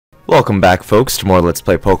Welcome back, folks, to more Let's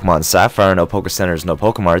Play Pokemon Sapphire. No Poke Centers, no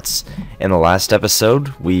Pokemarts. In the last episode,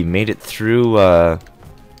 we made it through, where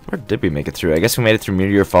did we make it through? I guess we made it through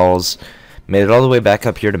Meteor Falls, made it all the way back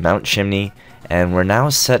up here to Mt.Chimney, and we're now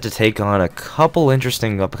set to take on a couple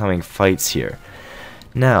interesting upcoming fights here.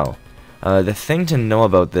 Now, the thing to know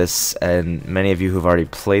about this, and many of you who've already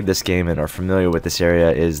played this game and are familiar with this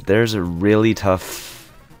area, is there's a really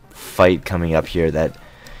tough fight coming up here that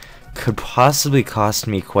could possibly cost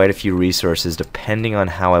me quite a few resources depending on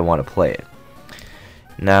how I want to play it.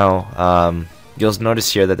 Now, you'll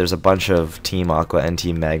notice here that there's a bunch of Team Aqua and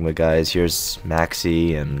Team Magma guys. Here's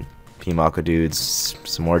Maxi and Team Aqua dudes,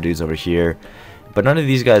 some more dudes over here. But none of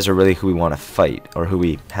these guys are really who we want to fight, or who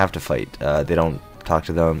we have to fight. They don't talk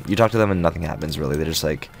to them. You talk to them and nothing happens, really. They're just,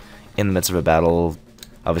 like, in the midst of a battle.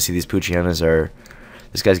 Obviously, these Poochyenas are...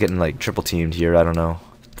 This guy's getting, like, triple teamed here. I don't know.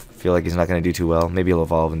 Feel like he's not going to do too well. Maybe he'll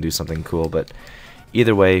evolve and do something cool, but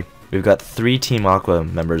either way, we've got 3 Team Aqua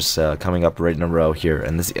members coming up right in a row here,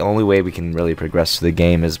 and this is the only way we can really progress through the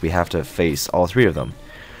game is we have to face all 3 of them.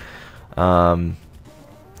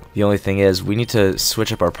 The only thing is we need to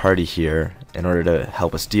switch up our party here in order to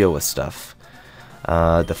help us deal with stuff.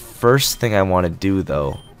 The first thing I want to do,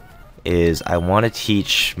 though, is I want to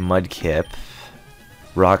teach Mudkip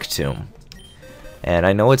Rock Tomb. And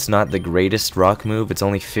I know it's not the greatest rock move, it's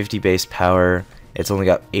only 50 base power, it's only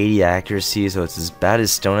got 80 accuracy, so it's as bad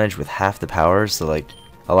as Stone Edge with half the power, so like,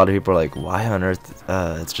 a lot of people are like, why on earth,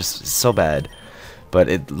 it's so bad. But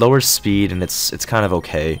it lowers speed, and it's kind of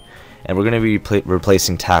okay, and we're going to be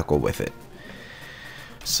replacing Tackle with it.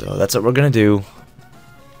 So that's what we're going to do.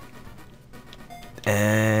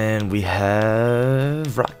 And we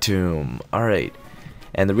have Rock Tomb, alright.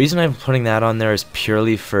 And the reason I'm putting that on there is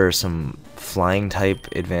purely for some flying type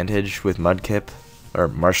advantage with Mudkip or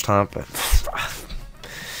Marshtomp.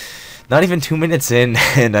 Not even 2 minutes in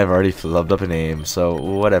and I've already flubbed up a name, so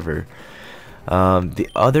whatever. The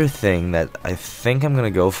other thing that I think I'm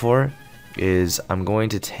gonna go for is I'm going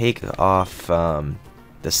to take off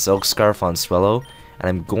the Silk Scarf on Swellow, and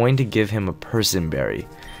I'm going to give him a Person Berry.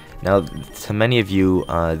 Now, to many of you,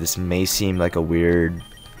 this may seem like a weird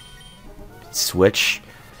switch,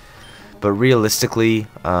 but realistically,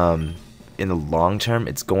 in the long term,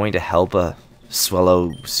 it's going to help a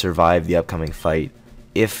Swellow survive the upcoming fight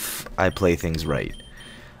if I play things right.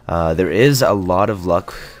 There is a lot of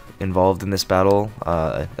luck involved in this battle,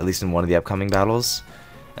 at least in one of the upcoming battles,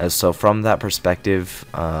 so from that perspective,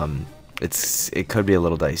 it could be a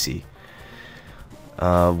little dicey.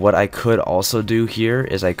 What I could also do here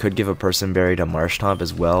is I could give a Person Berry to Marshtomp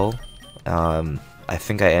as well. I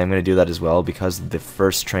think I am going to do that as well because the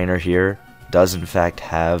first trainer here does in fact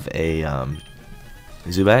have a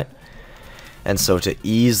Zubat, and so to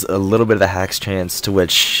ease a little bit of the hacks chance to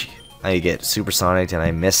which I get Supersonic and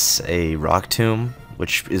I miss a Rock Tomb,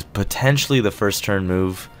 which is potentially the first turn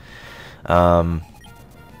move, I'm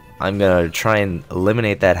going to try and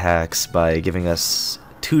eliminate that hacks by giving us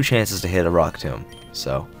 2 chances to hit a Rock Tomb.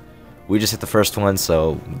 So we just hit the first one,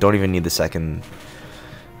 so don't even need the second.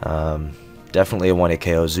 Definitely a 1-hit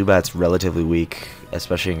KO. Zubat's relatively weak,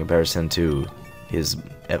 especially in comparison to his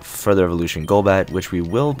further evolution Golbat, which we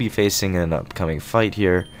will be facing in an upcoming fight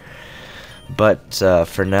here. But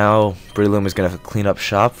for now, Breloom is going to clean up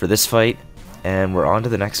shop for this fight, and we're on to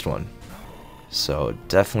the next one. So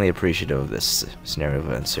definitely appreciative of this scenario of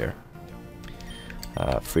events here.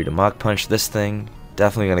 Free to Mach Punch this thing.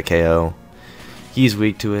 Definitely going to KO. He's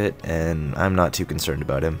weak to it, and I'm not too concerned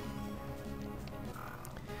about him.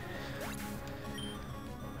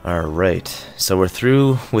 Alright, so we're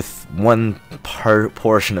through with one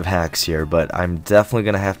portion of hacks here, but I'm definitely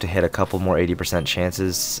going to have to hit a couple more 80%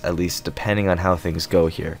 chances, at least depending on how things go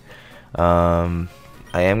here. I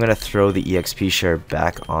am going to throw the EXP share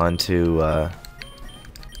back onto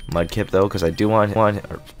Mudkip, though, because I do want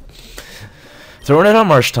throwing it on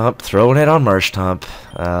Marshtomp,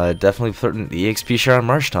 definitely putting the EXP share on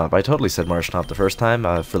Marshtomp. I totally said Marshtomp the first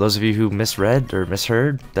time. For those of you who misread or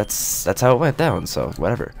misheard, that's how it went down, so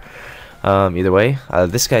whatever. Either way,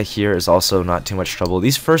 this guy here is also not too much trouble.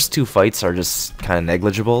 These first 2 fights are just kind of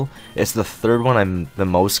negligible. It's the third one I'm the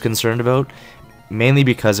most concerned about, mainly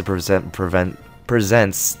because it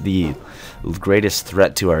presents the greatest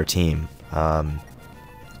threat to our team.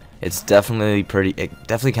 It definitely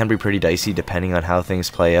can be pretty dicey depending on how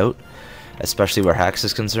things play out, especially where hacks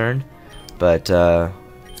is concerned. But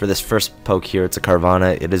for this first poke here, it's a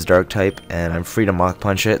Carvanha. It is Dark type, and I'm free to Mach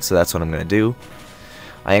Punch it, so that's what I'm going to do.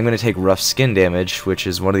 I am going to take rough skin damage, which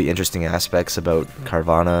is one of the interesting aspects about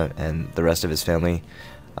Carvanha and the rest of his family.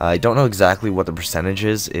 I don't know exactly what the percentage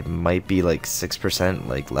is. It might be like 6%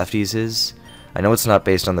 like Lefties is. I know it's not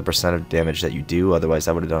based on the percent of damage that you do, otherwise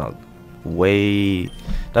I would have done way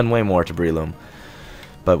more to Breloom.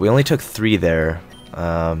 But we only took 3 there.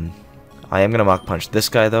 I am going to Mach Punch this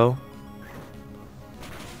guy though.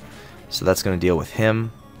 So that's going to deal with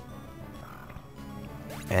him.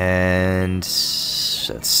 And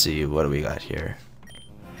let's see, what do we got here?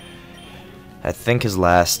 I think his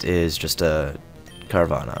last is just a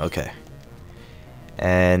Carvana. Okay.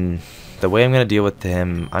 And the way I'm gonna deal with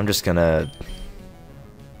him, I'm just gonna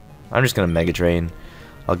Mega Drain.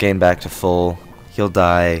 I'll gain back to full. He'll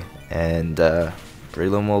die, and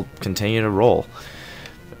Breloom will continue to roll.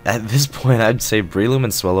 At this point, I'd say Breloom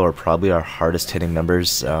and Swellow are probably our hardest hitting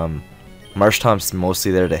members. Marshtomp's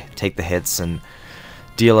mostly there to take the hits and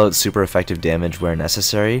deal out super effective damage where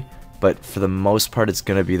necessary, but for the most part it's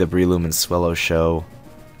going to be the Breloom and Swellow show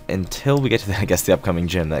until we get to, I guess, the upcoming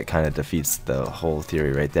gym. That kind of defeats the whole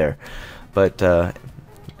theory right there. But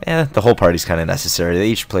yeah, the whole party's kind of necessary. They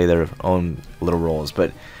each play their own little roles,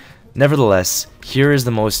 but nevertheless, here is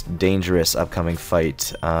the most dangerous upcoming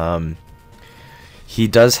fight. He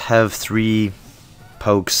does have 3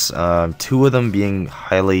 pokes, 2 of them being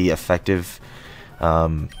highly effective.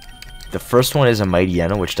 The first one is a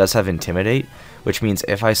Mightyena, which does have Intimidate, which means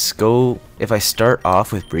if I start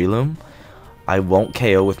off with Breloom, I won't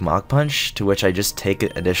KO with Mach Punch, to which I just take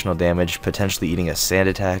additional damage, potentially eating a Sand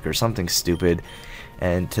Attack or something stupid.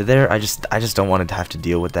 And to there, I just don't want to have to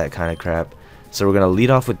deal with that kind of crap. So we're gonna lead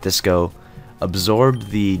off with Disco, absorb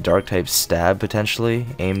the Dark type stab potentially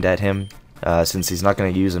aimed at him, since he's not gonna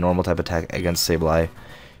use a normal type attack against Sableye.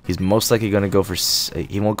 He's most likely gonna go for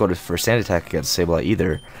he won't go for Sand Attack against Sableye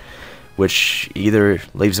either, which either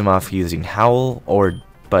leaves him off using Howl or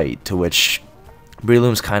Bite, to which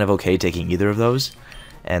Breloom's kind of okay taking either of those.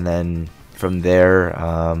 And then from there,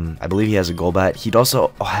 I believe he has a Golbat. He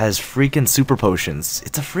also has freaking Super Potions.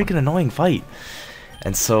 It's a freaking annoying fight.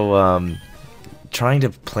 And so trying to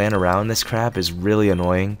plan around this crap is really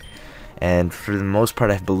annoying. And for the most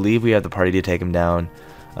part, I believe we have the party to take him down.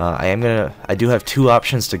 I do have 2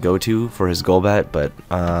 options to go to for his Golbat, but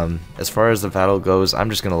as far as the battle goes,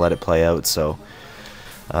 I'm just gonna let it play out. So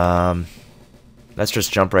let's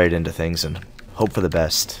just jump right into things and hope for the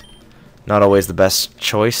best. Not always the best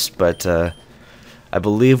choice, but I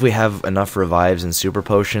believe we have enough revives and super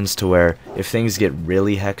potions to where if things get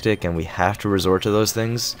really hectic and we have to resort to those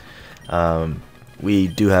things, we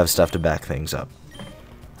do have stuff to back things up.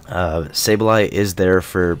 Sableye is there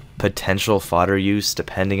for potential fodder use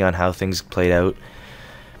depending on how things played out,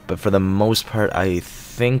 but for the most part I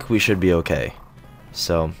think we should be okay.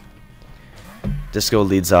 So Disco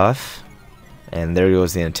leads off, and there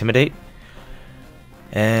goes the Intimidate,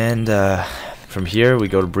 and from here we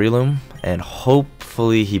go to Breloom, and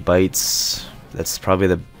hopefully he bites. That's probably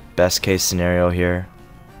the best case scenario here,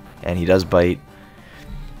 and he does bite.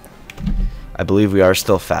 I believe we are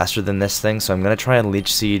still faster than this thing, so I'm going to try and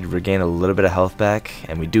Leech Seed, regain a little bit of health back,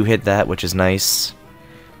 and we do hit that, which is nice.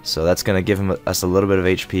 So that's going to give us a little bit of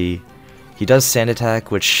HP. He does Sand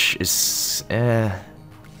Attack, which is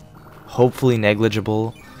hopefully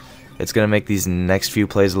negligible. It's going to make these next few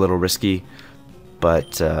plays a little risky,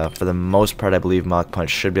 but for the most part I believe Mach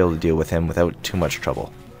Punch should be able to deal with him without too much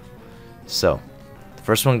trouble. So, the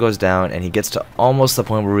first one goes down, and he gets to almost the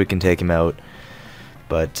point where we can take him out,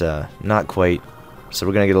 but not quite. So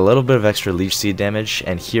we're going to get a little bit of extra Leech Seed damage,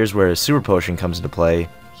 and here's where his Super Potion comes into play.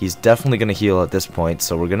 He's definitely going to heal at this point,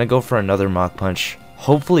 so we're going to go for another Mach Punch,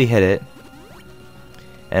 hopefully hit it,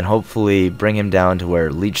 and hopefully bring him down to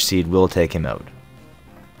where Leech Seed will take him out.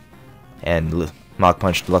 And Mach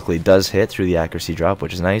Punch luckily does hit through the accuracy drop,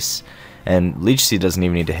 which is nice, and Leech Seed doesn't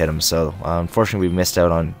even need to hit him, so unfortunately we missed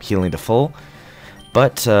out on healing to full,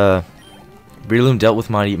 but Breloom dealt with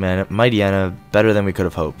Mightyena better than we could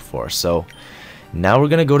have hoped for. So now we're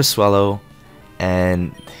going to go to Swellow,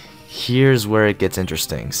 and here's where it gets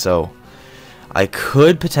interesting. So I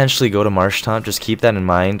could potentially go to Marshtomp, just keep that in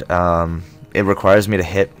mind. It requires me to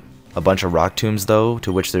hit a bunch of Rock Tombs though,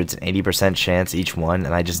 to which there's an 80% chance each one,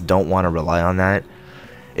 and I just don't want to rely on that.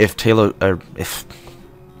 If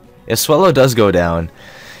Swellow does go down,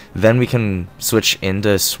 then we can switch into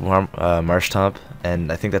Marshtomp,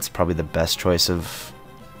 and I think that's probably the best way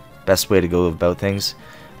to go about things.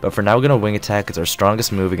 But for now, we're going to Wing Attack. It's our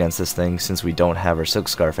strongest move against this thing since we don't have our Silk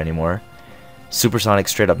Scarf anymore. Supersonic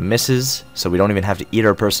straight up misses, so we don't even have to eat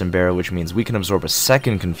our Person Bear, which means we can absorb a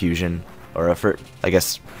second Confusion, or I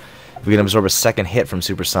guess we can absorb a second hit from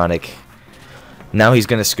Supersonic. Now he's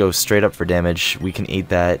going to go straight up for damage. We can eat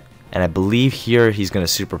that, and I believe here he's going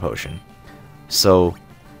to Super Potion. So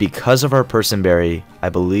because of our Person Berry, I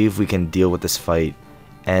believe we can deal with this fight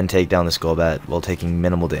and take down this Golbat while taking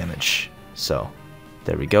minimal damage. So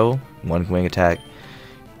there we go, 1 wing attack.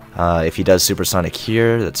 If he does supersonic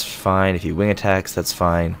here, that's fine. If he wing attacks, that's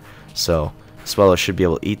fine. So Swellow should be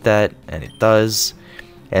able to eat that, and it does.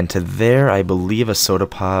 And to there, I believe a soda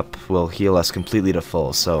pop will heal us completely to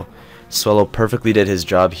full. So Swellow perfectly did his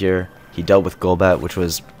job here. He dealt with Golbat, which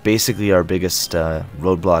was basically our biggest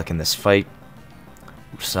roadblock in this fight.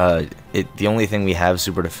 The only thing we have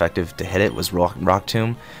super effective to hit it was Rock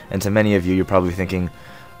Tomb. And to many of you, you're probably thinking,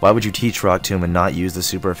 why would you teach Rock Tomb and not use the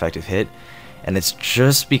super effective hit? And it's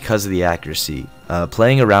just because of the accuracy.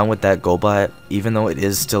 Playing around with that Golbat, even though it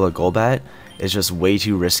is still a Golbat, is just way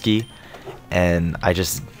too risky. And I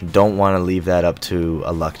just don't want to leave that up to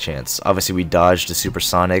a luck chance. Obviously, we dodged a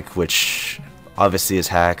supersonic, which obviously is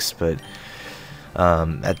hacks, but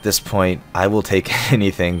at this point, I will take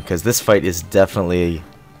anything, because this fight is definitely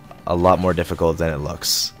a lot more difficult than it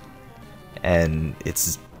looks. And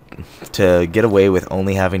it's to get away with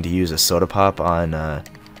only having to use a soda pop on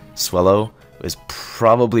Swellow is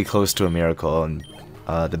probably close to a miracle, and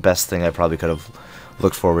the best thing I probably could have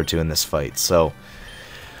looked forward to in this fight. So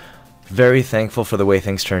very thankful for the way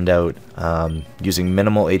things turned out. Using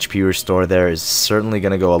minimal HP restore there is certainly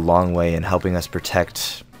going to go a long way in helping us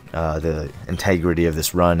protect the integrity of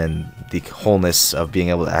this run and the wholeness of being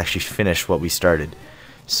able to actually finish what we started.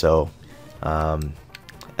 So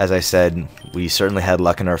as I said, we certainly had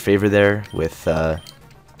luck in our favor there with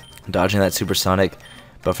dodging that supersonic,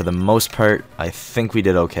 but for the most part, I think we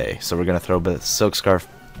did okay. So we're going to throw the Silk Scarf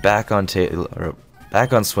back on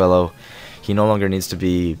Swellow. He no longer needs to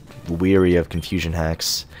be weary of confusion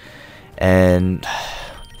hacks, and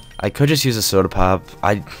I could just use a soda pop.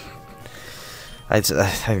 I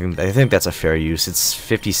think that's a fair use. It's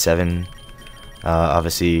 57,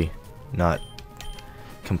 obviously not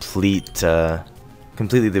completely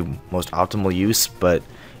the most optimal use, but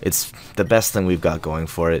it's the best thing we've got going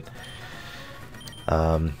for it.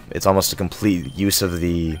 It's almost a complete use of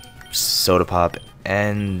the soda pop,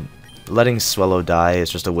 and letting Swellow die is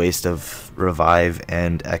just a waste of revive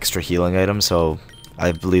and extra healing items, so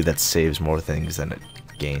I believe that saves more things than it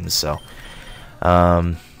gains. So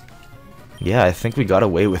yeah, I think we got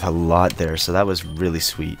away with a lot there, so that was really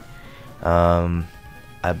sweet.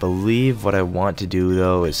 I believe what I want to do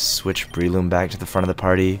though is switch Breloom back to the front of the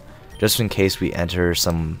party, just in case we enter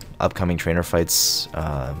some upcoming trainer fights.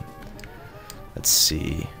 Let's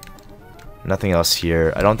see. Nothing else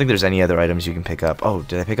here. I don't think there's any other items you can pick up. Oh,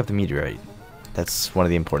 did I pick up the meteorite? That's one of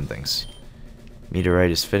the important things. Meteorite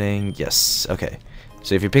is fitting. Yes. Okay.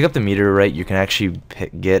 So if you pick up the meteorite, you can actually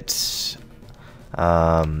get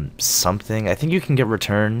something. I think you can get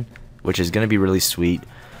return, which is going to be really sweet.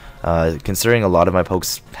 Considering a lot of my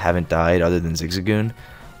pokes haven't died other than Zigzagoon,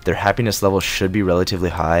 their happiness level should be relatively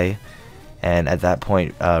high. And at that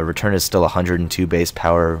point, return is still a 102 base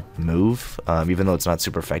power move. Even though it's not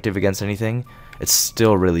super effective against anything, it's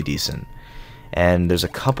still really decent. And there's a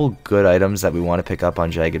couple good items that we want to pick up on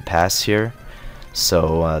Jagged Pass here.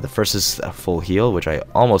 So the first is a full heal, which I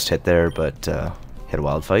almost hit there, but hit a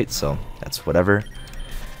wild fight, so that's whatever.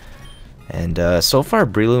 And so far,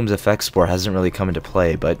 Breloom's effect spore hasn't really come into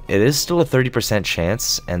play, but it is still a 30%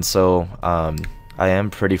 chance, and so I am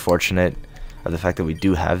pretty fortunate of the fact that we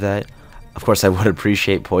do have that. Of course, I would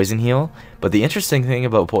appreciate Poison Heal, but the interesting thing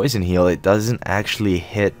about Poison Heal, it doesn't actually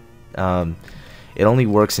hit, it only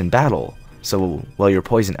works in battle. So while you're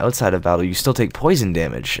poisoned outside of battle, you still take poison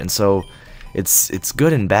damage, and so it's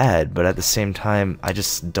good and bad, but at the same time, I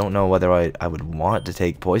just don't know whether I would want to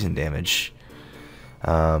take poison damage.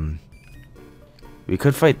 We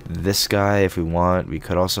could fight this guy if we want, we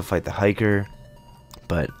could also fight the hiker,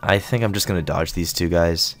 but I think I'm just going to dodge these two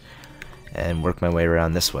guys and work my way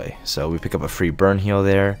around this way. So we pick up a free burn heal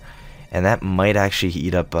there, and that might actually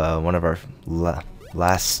eat up one of our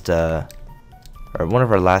last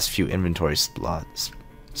few inventory spots.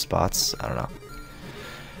 I don't know.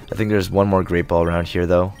 I think there's one more great ball around here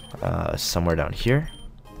though, somewhere down here.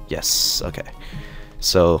 Yes. Okay.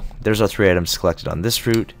 So there's our 3 items collected on this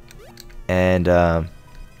route, and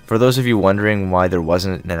for those of you wondering why there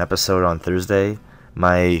wasn't an episode on Thursday,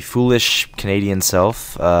 my foolish Canadian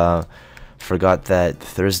self forgot that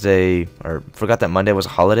Monday was a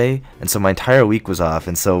holiday, and so my entire week was off.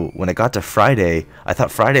 And so when it got to Friday, I thought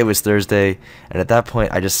Friday was Thursday, and at that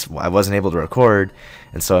point I wasn't able to record,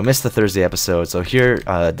 and so I missed the Thursday episode. So here,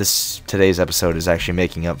 today's episode is actually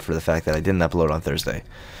making up for the fact that I didn't upload on Thursday.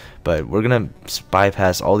 But we're gonna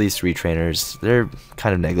bypass all these 3 trainers. They're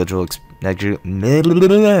kind of negligible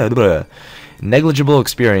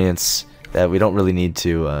experience that we don't really need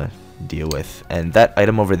to deal with. And that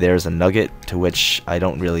item over there is a nugget, to which I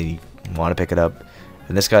don't really want to pick it up.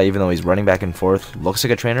 And this guy, even though he's running back and forth, looks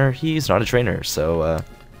like a trainer, he's not a trainer, so,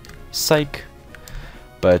 psych.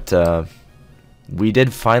 But, we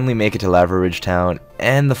did finally make it to Lava Ridge Town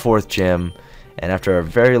and the 4th gym, and after a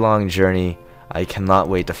very long journey, I cannot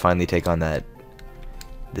wait to finally take on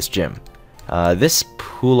this gym. This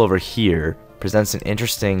pool over here presents an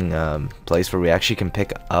interesting place where we actually can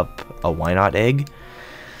pick up a Why Not egg.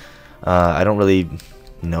 I don't really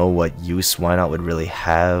know what use Why Not would really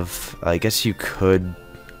have. I guess you could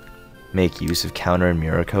make use of Counter and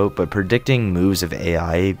Mirror Coat, but predicting moves of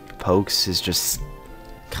AI pokes is just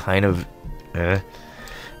kind of they're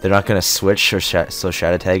not going to switch, so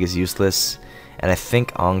Shadow Tag is useless. And I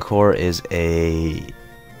think Encore is a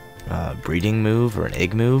breeding move or an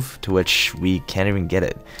egg move, to which we can't even get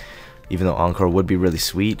it. Even though Encore would be really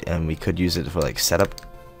sweet, and we could use it for like setup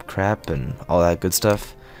crap and all that good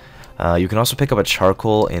stuff. You can also pick up a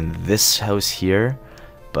Charcoal in this house here,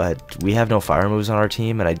 but we have no fire moves on our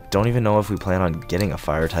team, and I don't even know if we plan on getting a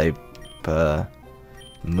fire type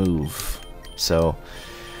move. So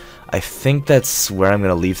I think that's where I'm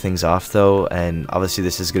going to leave things off though, and obviously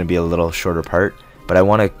this is going to be a little shorter part, but I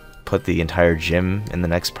want to put the entire gym in the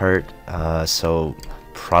next part, so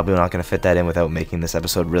probably not going to fit that in without making this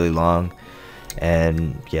episode really long.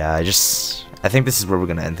 And yeah, I think this is where we're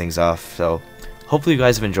going to end things off. So hopefully you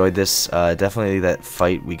guys have enjoyed this. Definitely that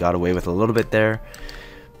fight we got away with a little bit there,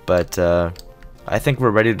 but I think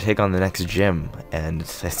we're ready to take on the next gym, and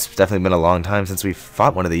it's definitely been a long time since we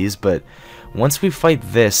fought one of these, but once we fight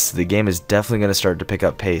this, the game is definitely going to start to pick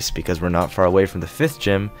up pace, because we're not far away from the 5th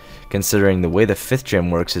gym, considering the way the 5th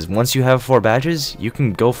gym works is once you have 4 badges, you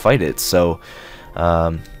can go fight it. So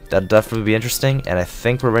that'll definitely be interesting, and I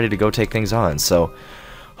think we're ready to go take things on. So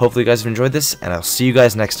hopefully you guys have enjoyed this, and I'll see you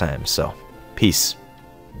guys next time. So peace.